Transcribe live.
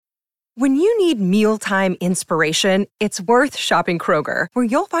When you need mealtime inspiration, it's worth shopping Kroger, where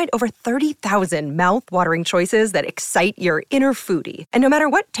you'll find over 30,000 mouth-watering choices that excite your inner foodie. And no matter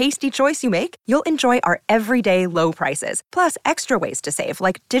what tasty choice you make, you'll enjoy our everyday low prices, plus extra ways to save,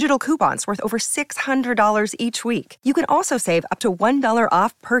 like digital coupons worth over $600 each week. You can also save up to $1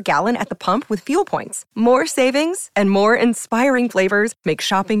 off per gallon at the pump with fuel points. More savings and more inspiring flavors make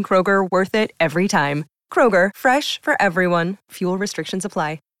shopping Kroger worth it every time. Kroger, fresh for everyone. Fuel restrictions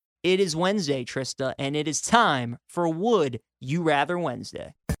apply. It is Wednesday, Trista, and it is time for Would You Rather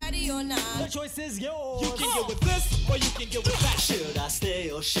Wednesday. Ready or not, the choice is yours. You can get with this or you can get with that. Should I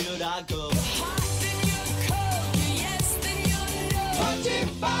stay or should I go? Hot, then you're cold. Yes, then you'll know.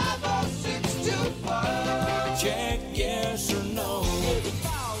 25 or 6 to 4. Check yes or no.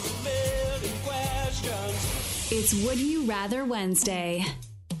 1,000 million questions. It's Would You Rather Wednesday.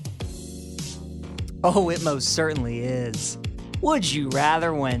 Oh, it most certainly is. Would You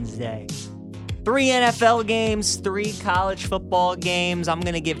Rather Wednesday. 3 NFL games, 3 college football games. I'm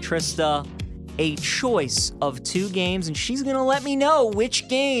going to give Trista a choice of 2 games, and she's going to let me know which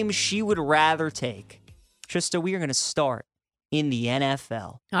game she would rather take. Trista, we are going to start in the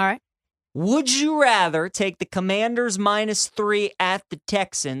NFL. All right. Would you rather take the Commanders -3 at the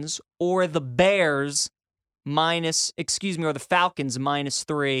Texans or the Bears or the Falcons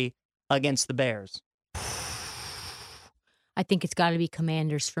 -3 against the Bears? I think it's got to be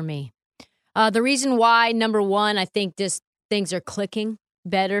Commanders for me. The reason why, number one, I think just things are clicking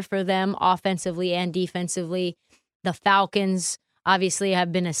better for them offensively and defensively. The Falcons obviously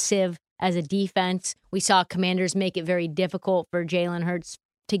have been a sieve as a defense. We saw Commanders make it very difficult for Jalen Hurts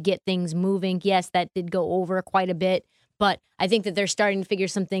to get things moving. Yes, that did go over quite a bit, but I think that they're starting to figure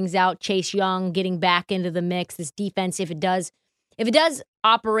some things out. Chase Young getting back into the mix. This defense, if it does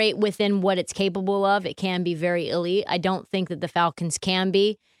operate within what it's capable of, it can be very elite. I don't think that the Falcons can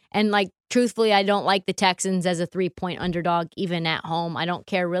be. And truthfully, I don't like the Texans as a 3-point underdog, even at home. I don't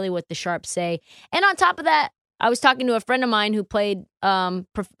care really what the Sharps say. And on top of that, I was talking to a friend of mine who played,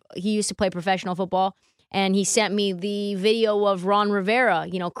 he used to play professional football, and he sent me the video of Ron Rivera,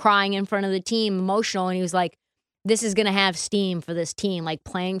 crying in front of the team, emotional. And he was like, this is going to have steam for this team,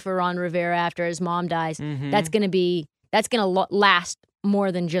 playing for Ron Rivera after his mom dies. Mm-hmm. That's going to last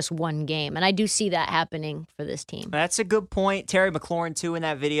more than just one game. And I do see that happening for this team. That's a good point. Terry McLaurin, too, in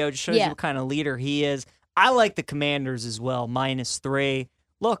that video just shows you what kind of leader he is. I like the Commanders as well, -3.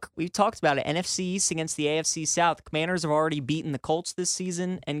 Look, we've talked about it. NFC East against the AFC South. The Commanders have already beaten the Colts this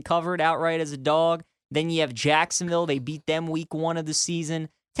season and covered outright as a dog. Then you have Jacksonville. They beat them week 1 of the season.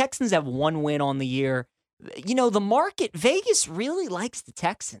 Texans have 1 win on the year. The market, Vegas really likes the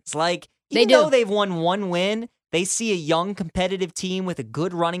Texans. Even though they've won 1 win, they see a young, competitive team with a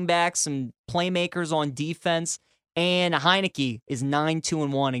good running back, some playmakers on defense, and Heineke is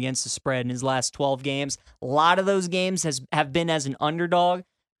 9-2-1 against the spread in his last 12 games. A lot of those games have been as an underdog,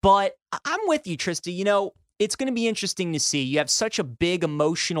 but I'm with you, Trista. It's going to be interesting to see. You have such a big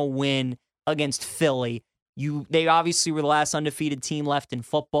emotional win against Philly. They obviously were the last undefeated team left in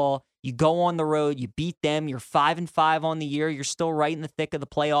football. You go on the road, you beat them, you're 5-5 on the year, you're still right in the thick of the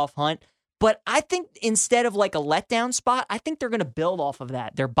playoff hunt. But I think instead of a letdown spot, I think they're going to build off of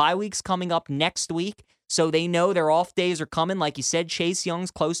that. Their bye week's coming up next week, so they know their off days are coming. Like you said, Chase Young's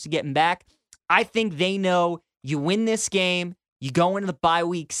close to getting back. I think they know you win this game, you go into the bye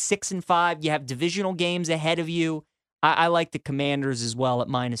week 6-5, you have divisional games ahead of you. I like the Commanders as well at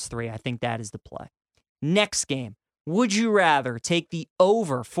 -3. I think that is the play. Next game, would you rather take the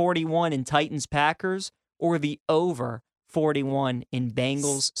over 41 in Titans-Packers or the over 41 in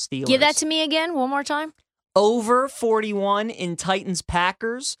Bengals-Steelers? Give that to me again, one more time. Over 41 in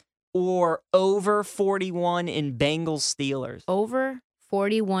Titans-Packers or over 41 in Bengals-Steelers? Over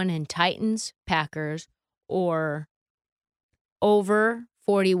 41 in Titans-Packers or over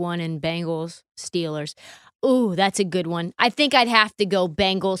 41 in Bengals-Steelers. Ooh, that's a good one. I think I'd have to go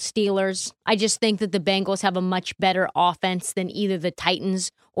Bengals-Steelers. I just think that the Bengals have a much better offense than either the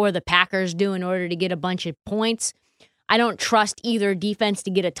Titans or the Packers do in order to get a bunch of points. I don't trust either defense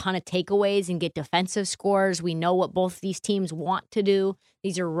to get a ton of takeaways and get defensive scores. We know what both these teams want to do.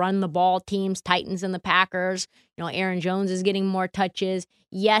 These are run-the-ball teams, Titans and the Packers. Aaron Jones is getting more touches.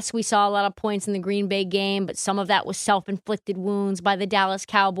 Yes, we saw a lot of points in the Green Bay game, but some of that was self-inflicted wounds by the Dallas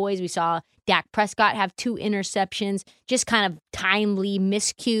Cowboys. We saw Dak Prescott have 2 interceptions, just kind of timely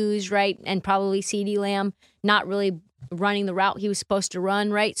miscues, right? And probably CeeDee Lamb not really running the route he was supposed to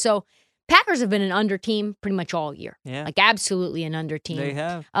run, right? So Packers have been an under team pretty much all year. Yeah. Absolutely an under team. They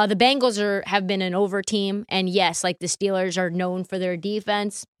have. The Bengals have been an over team. And yes, the Steelers are known for their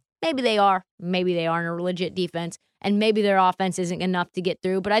defense. Maybe they are. Maybe they aren't a legit defense. and maybe their offense isn't enough to get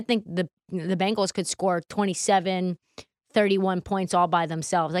through. But I think the Bengals could score 27, 31 points all by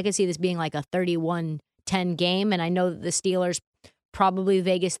themselves. I could see this being like a 31-10 game, and I know that the Steelers probably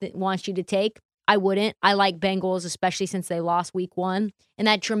Vegas wants you to take. I wouldn't. I like Bengals, especially since they lost week 1 in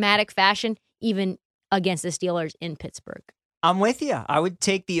that dramatic fashion, even against the Steelers in Pittsburgh. I'm with you. I would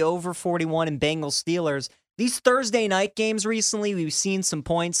take the over 41 in Bengals Steelers. These Thursday night games recently, we've seen some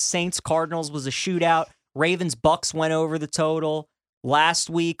points. Saints Cardinals was a shootout. Ravens Bucks went over the total. Last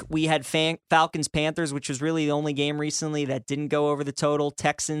week, we had Falcons Panthers, which was really the only game recently that didn't go over the total.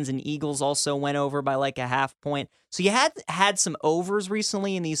 Texans and Eagles also went over by like a half point. So you had some overs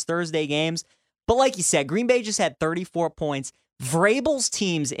recently in these Thursday games. But like you said, Green Bay just had 34 points. Vrabel's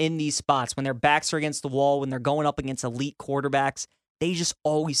teams in these spots, when their backs are against the wall, when they're going up against elite quarterbacks, they just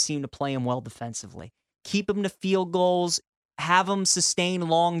always seem to play them well defensively. Keep them to field goals, have them sustain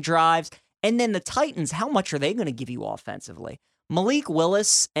long drives. And then the Titans, how much are they going to give you offensively? Malik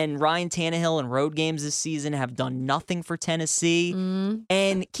Willis and Ryan Tannehill in road games this season have done nothing for Tennessee.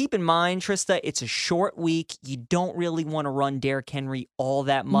 And keep in mind, Trista, it's a short week. You don't really want to run Derrick Henry all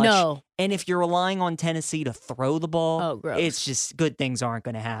that much. No. And if you're relying on Tennessee to throw the ball, it's just good things aren't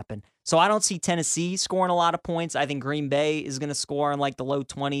going to happen. So I don't see Tennessee scoring a lot of points. I think Green Bay is going to score in like the low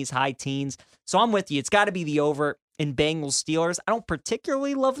 20s, high teens. So I'm with you. It's got to be the over in Bengals Steelers. I don't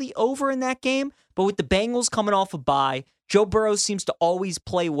particularly love the over in that game, but with the Bengals coming off a bye, Joe Burrow seems to always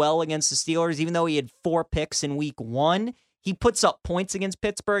play well against the Steelers, even though he had 4 picks in week 1. He puts up points against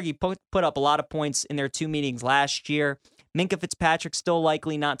Pittsburgh. He put up a lot of points in their 2 meetings last year. Minkah Fitzpatrick's still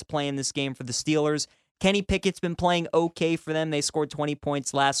likely not to play in this game for the Steelers. Kenny Pickett's been playing okay for them. They scored 20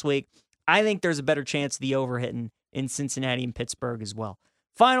 points last week. I think there's a better chance of the over hitting in Cincinnati and Pittsburgh as well.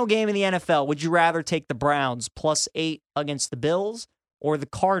 Final game in the NFL. Would you rather take the Browns +8 against the Bills or the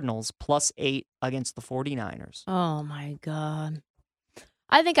Cardinals +8 against the 49ers? Oh, my God.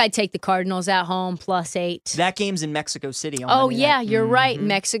 I think I'd take the Cardinals at home +8. That game's in Mexico City. You're right.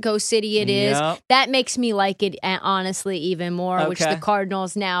 Mexico City it is. Yep. That makes me like it, honestly, even more, which the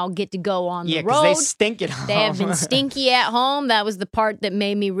Cardinals now get to go on the road. Yeah, because they stink at home. They have been stinky at home. That was the part that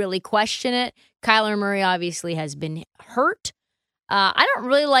made me really question it. Kyler Murray obviously has been hurt. I don't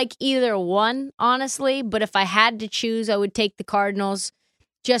really like either one, honestly, but if I had to choose, I would take the Cardinals.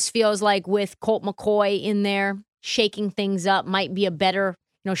 Just feels like with Colt McCoy in there, shaking things up might be a better,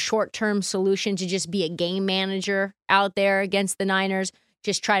 short-term solution to just be a game manager out there against the Niners.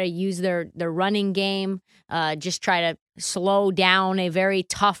 Just try to use their running game. Just try to slow down a very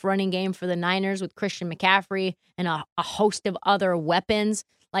tough running game for the Niners with Christian McCaffrey and a host of other weapons.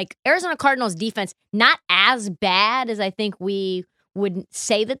 Like Arizona Cardinals defense, not as bad as I think we would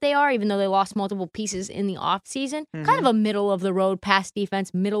say that they are, even though they lost multiple pieces in the offseason. Kind of a middle-of-the-road pass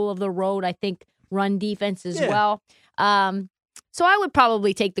defense, middle-of-the-road, I think, run defense as well. So I would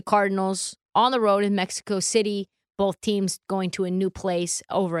probably take the Cardinals on the road in Mexico City, both teams going to a new place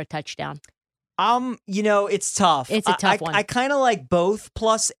over a touchdown. It's tough. It's a tough one. I kind of like both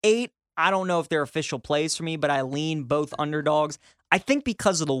 +8. I don't know if they're official plays for me, but I lean both underdogs. I think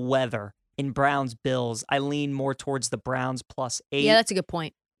because of the weather in Browns-Bills, I lean more towards the Browns +8. Yeah, that's a good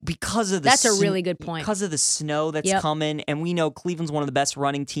point. Because of the That's a really good point. Because of the snow that's coming, and we know Cleveland's one of the best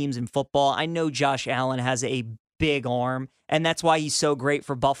running teams in football. I know Josh Allen has a big arm, and that's why he's so great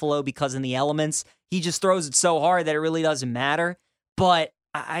for Buffalo, because in the elements, he just throws it so hard that it really doesn't matter. But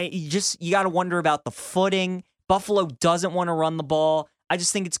you got to wonder about the footing. Buffalo doesn't want to run the ball. I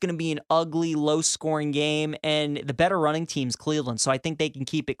just think it's going to be an ugly, low-scoring game, and the better running team's Cleveland, so I think they can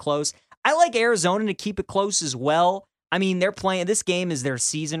keep it close. I like Arizona to keep it close as well. I mean, they're playing, this game is their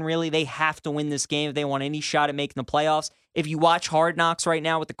season, really. They have to win this game if they want any shot at making the playoffs. If you watch Hard Knocks right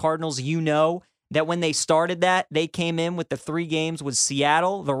now with the Cardinals, you know that when they started that, they came in with the 3 games with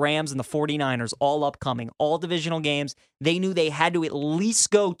Seattle, the Rams, and the 49ers, all upcoming, all divisional games. They knew they had to at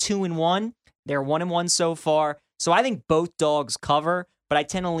least go 2-1. They're 1-1 so far. So I think both dogs cover, but I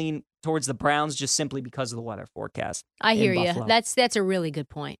tend to lean towards the Browns just simply because of the weather forecast. I hear you. That's a really good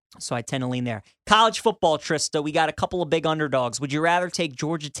point. So I tend to lean there. College football, Trista, we got a couple of big underdogs. Would you rather take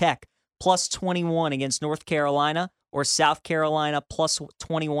Georgia Tech +21 against North Carolina or South Carolina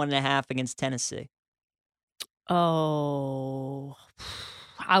 +21.5 against Tennessee? Oh,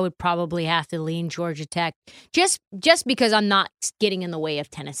 I would probably have to lean Georgia Tech just because I'm not getting in the way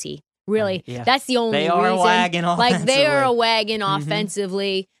of Tennessee. Really, that's the only reason. They are a wagon offensively. Like, they are a wagon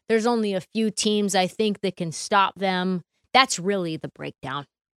offensively. There's only a few teams, I think, that can stop them. That's really the breakdown.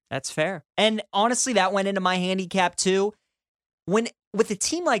 That's fair. And honestly, that went into my handicap, too. When with a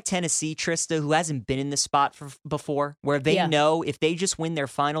team like Tennessee, Trista, who hasn't been in this spot before, where they know if they just win their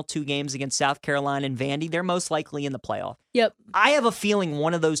final 2 games against South Carolina and Vandy, they're most likely in the playoff. Yep. I have a feeling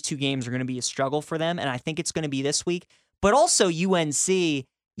one of those 2 games are going to be a struggle for them, and I think it's going to be this week. But also UNC,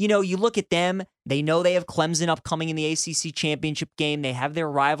 you look at them, they know they have Clemson upcoming in the ACC championship game. They have their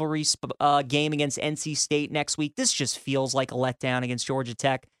rivalry game against NC State next week. This just feels like a letdown against Georgia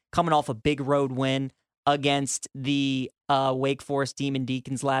Tech, coming off a big road win against the Wake Forest Demon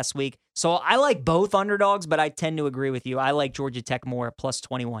Deacons last week. So I like both underdogs, but I tend to agree with you. I like Georgia Tech more at plus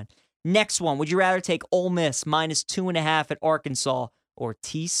 21. Next one, would you rather take Ole Miss minus 2.5 at Arkansas or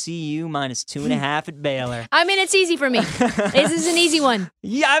TCU minus 2.5 at Baylor? I mean, it's easy for me. This is an easy one.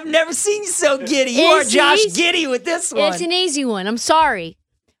 Yeah, I've never seen you so giddy. You are Josh Giddey with this one. It's an easy one. I'm sorry.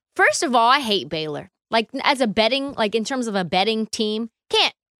 First of all, I hate Baylor. Like, as a betting, like in terms of a betting team,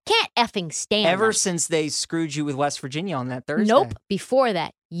 can't effing stand Ever them. since they screwed you with West Virginia on that Thursday. Nope. Before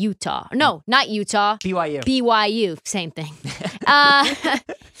that, Utah. No, not Utah. BYU. Same thing.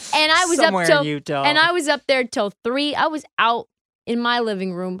 And I was Somewhere up till in Utah. And I was up there till 3. I was out in my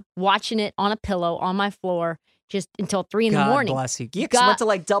living room watching it on a pillow on my floor just until 3 in the morning. God bless you. Yeah, 'cause it went to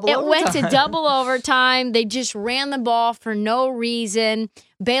like double overtime. It went to double overtime. They just ran the ball for no reason.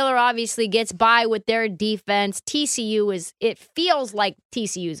 Baylor obviously gets by with their defense. It feels like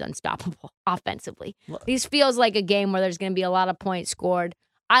TCU is unstoppable offensively. This feels like a game where there's going to be a lot of points scored.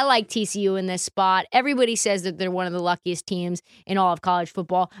 I like TCU in this spot. Everybody says that they're one of the luckiest teams in all of college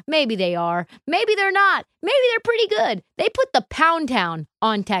football. Maybe they are. Maybe they're not. Maybe they're pretty good. They put the pound town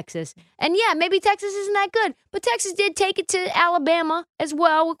on Texas. And yeah, maybe Texas isn't that good. But Texas did take it to Alabama as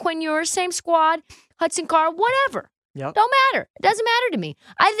well with Quinn Ewers, same squad, Hudson Card, whatever. Yep. Don't matter. It doesn't matter to me.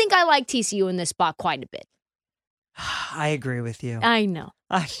 I think I like TCU in this spot quite a bit. I agree with you. I know.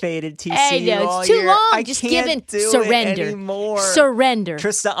 I faded TCU I know. all It's too year. long. I Just can't give it. do Surrender. It anymore. Surrender.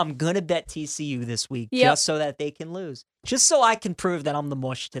 Trista, I'm going to bet TCU this week Yep. just so that they can lose. Just so I can prove that I'm the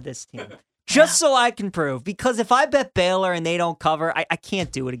mush to this team. Just so I can prove. Because if I bet Baylor and they don't cover, I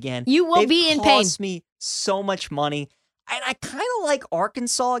can't do it again. You will be in pain. They've cost me so much money. And I kind of like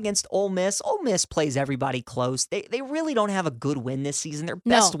Arkansas against Ole Miss. Ole Miss plays everybody close. They really don't have a good win this season. Their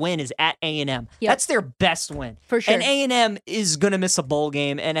best win is at A&M. Yep. That's their best win. For sure. And A&M is going to miss a bowl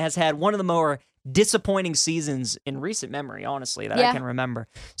game and has had one of the more disappointing seasons in recent memory, honestly, that I can remember.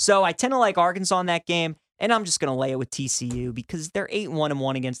 So I tend to like Arkansas in that game. And I'm just going to lay it with TCU because they're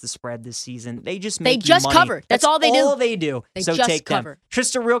 8-1-1 against the spread this season. They just make you money. Cover. That's all they do. All they do. They so just take cover. them.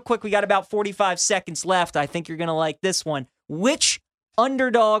 Trista, real quick, we got about 45 seconds left. I think you're going to like this one. Which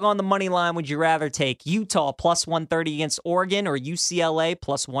underdog on the money line would you rather take? Utah plus 130 against Oregon or UCLA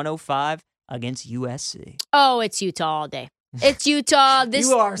plus 105 against USC? Oh, it's Utah all day. It's Utah.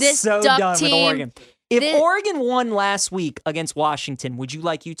 You are so done team, with Oregon. If Oregon won last week against Washington, would you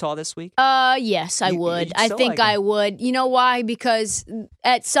like Utah this week? Yes, I would. I think I would. You know why? Because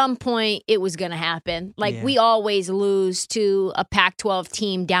at some point it was going to happen. We always lose to a Pac-12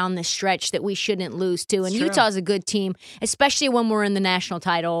 team down the stretch that we shouldn't lose to. And Utah's a good team, especially when we're in the national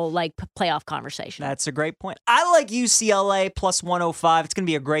title, playoff conversation. That's a great point. I like UCLA plus 105. It's going to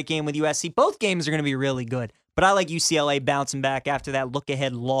be a great game with USC. Both games are going to be really good. But I like UCLA bouncing back after that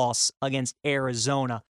look-ahead loss against Arizona.